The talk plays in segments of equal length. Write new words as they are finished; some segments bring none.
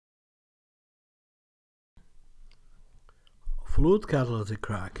Fluid catalytic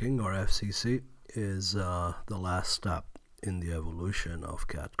cracking, or FCC, is the last step in the evolution of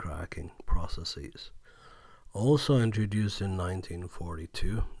cat cracking processes. Also introduced in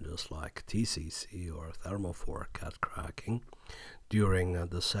 1942, just like TCC or thermophore cat cracking, during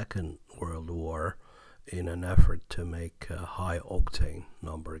the Second World War in an effort to make high octane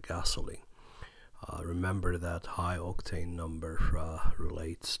number gasoline. Remember that high octane number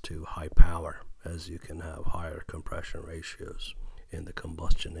relates to high power, as you can have higher compression ratios in the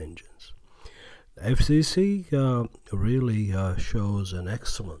combustion engines. FCC really shows an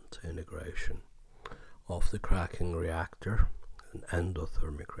excellent integration of the cracking reactor, an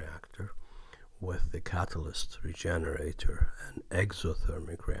endothermic reactor, with the catalyst regenerator, an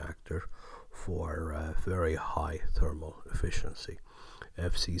exothermic reactor for very high thermal efficiency.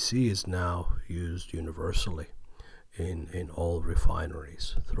 FCC is now used universally in all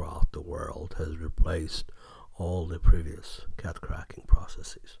refineries throughout the world, has replaced all the previous cat cracking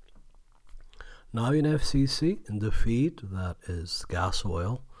processes. Now in FCC, in the feed, that is gas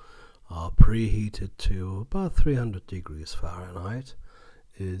oil, preheated to about 300 degrees Fahrenheit,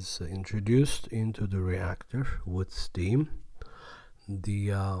 is introduced into the reactor with steam.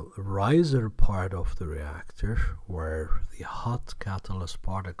 The riser part of the reactor, where the hot catalyst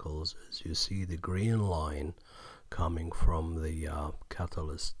particles, as you see the green line coming from the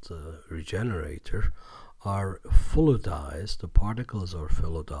catalyst regenerator, are fluidized. The particles are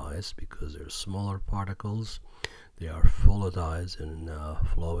fluidized because they're smaller particles. They are fluidized in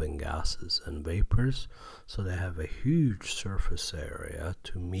flowing gases and vapors, so they have a huge surface area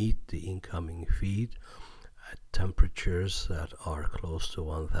to meet the incoming feed at temperatures that are close to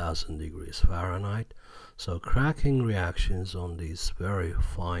 1000 degrees Fahrenheit. So cracking reactions on these very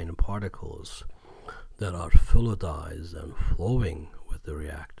fine particles that are fluidized and flowing with the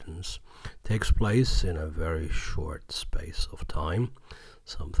reactants takes place in a very short space of time,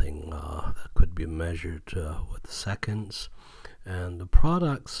 something that could be measured with seconds, and the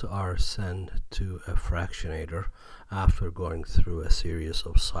products are sent to a fractionator after going through a series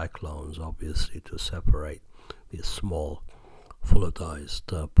of cyclones, obviously, to separate these small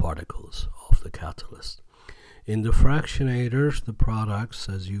fluidized particles of the catalyst. In the fractionators, the products,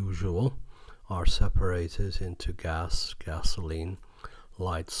 as usual, are separated into gas, gasoline,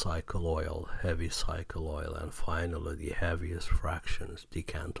 light cycle oil, heavy cycle oil, and finally the heaviest fractions,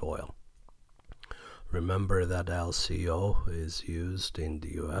 decant oil. Remember that LCO is used in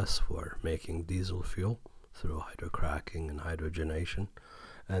the US for making diesel fuel through hydrocracking and hydrogenation,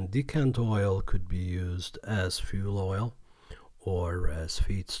 and decant oil could be used as fuel oil or as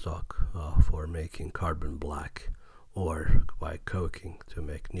feedstock for making carbon black, or by coking to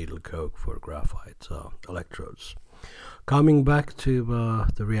make needle coke for graphite electrodes. Coming back to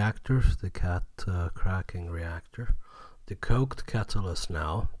the reactors, the cat cracking reactor, the coked catalyst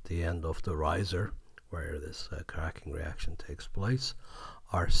now, the end of the riser where this cracking reaction takes place,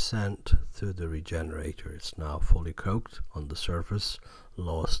 are sent to the regenerator. It's now fully coked on the surface,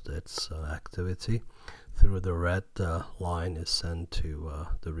 lost its activity. Through the red line is sent to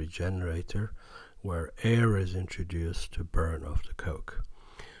the regenerator, where air is introduced to burn off the coke.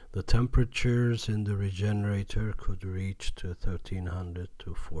 The temperatures in the regenerator could reach to 1300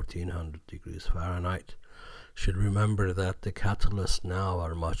 to 1400 degrees Fahrenheit. Should remember that the catalysts now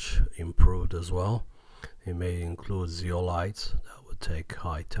are much improved as well. They may include zeolites that would take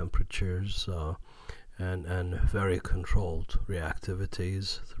high temperatures and very controlled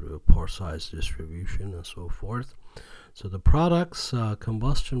reactivities through pore size distribution and so forth. So the products,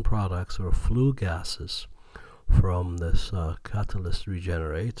 combustion products or flue gases from this catalyst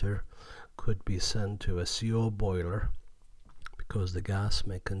regenerator could be sent to a CO boiler, because the gas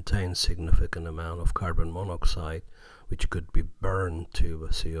may contain significant amount of carbon monoxide, which could be burned to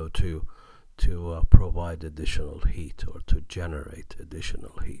CO2 to provide additional heat or to generate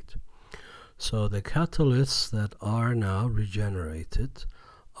additional heat. So the catalysts that are now regenerated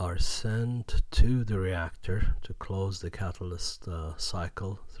are sent to the reactor to close the catalyst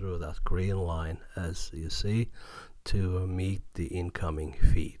cycle through that green line, as you see, to meet the incoming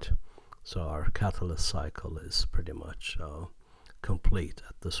feed. So our catalyst cycle is pretty much complete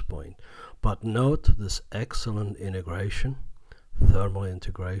at this point. But note this excellent integration, thermal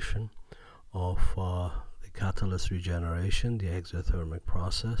integration of the catalyst regeneration, the exothermic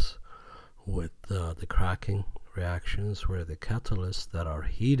process, with the cracking reactions, where the catalysts that are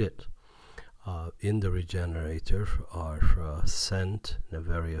heated in the regenerator are sent in a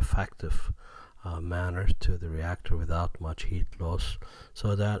very effective manner to the reactor without much heat loss.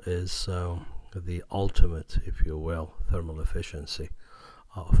 So that is the ultimate, if you will, thermal efficiency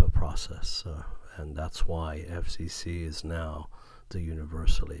of a process, and that's why FCC is now the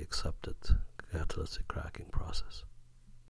universally accepted catalytic cracking process.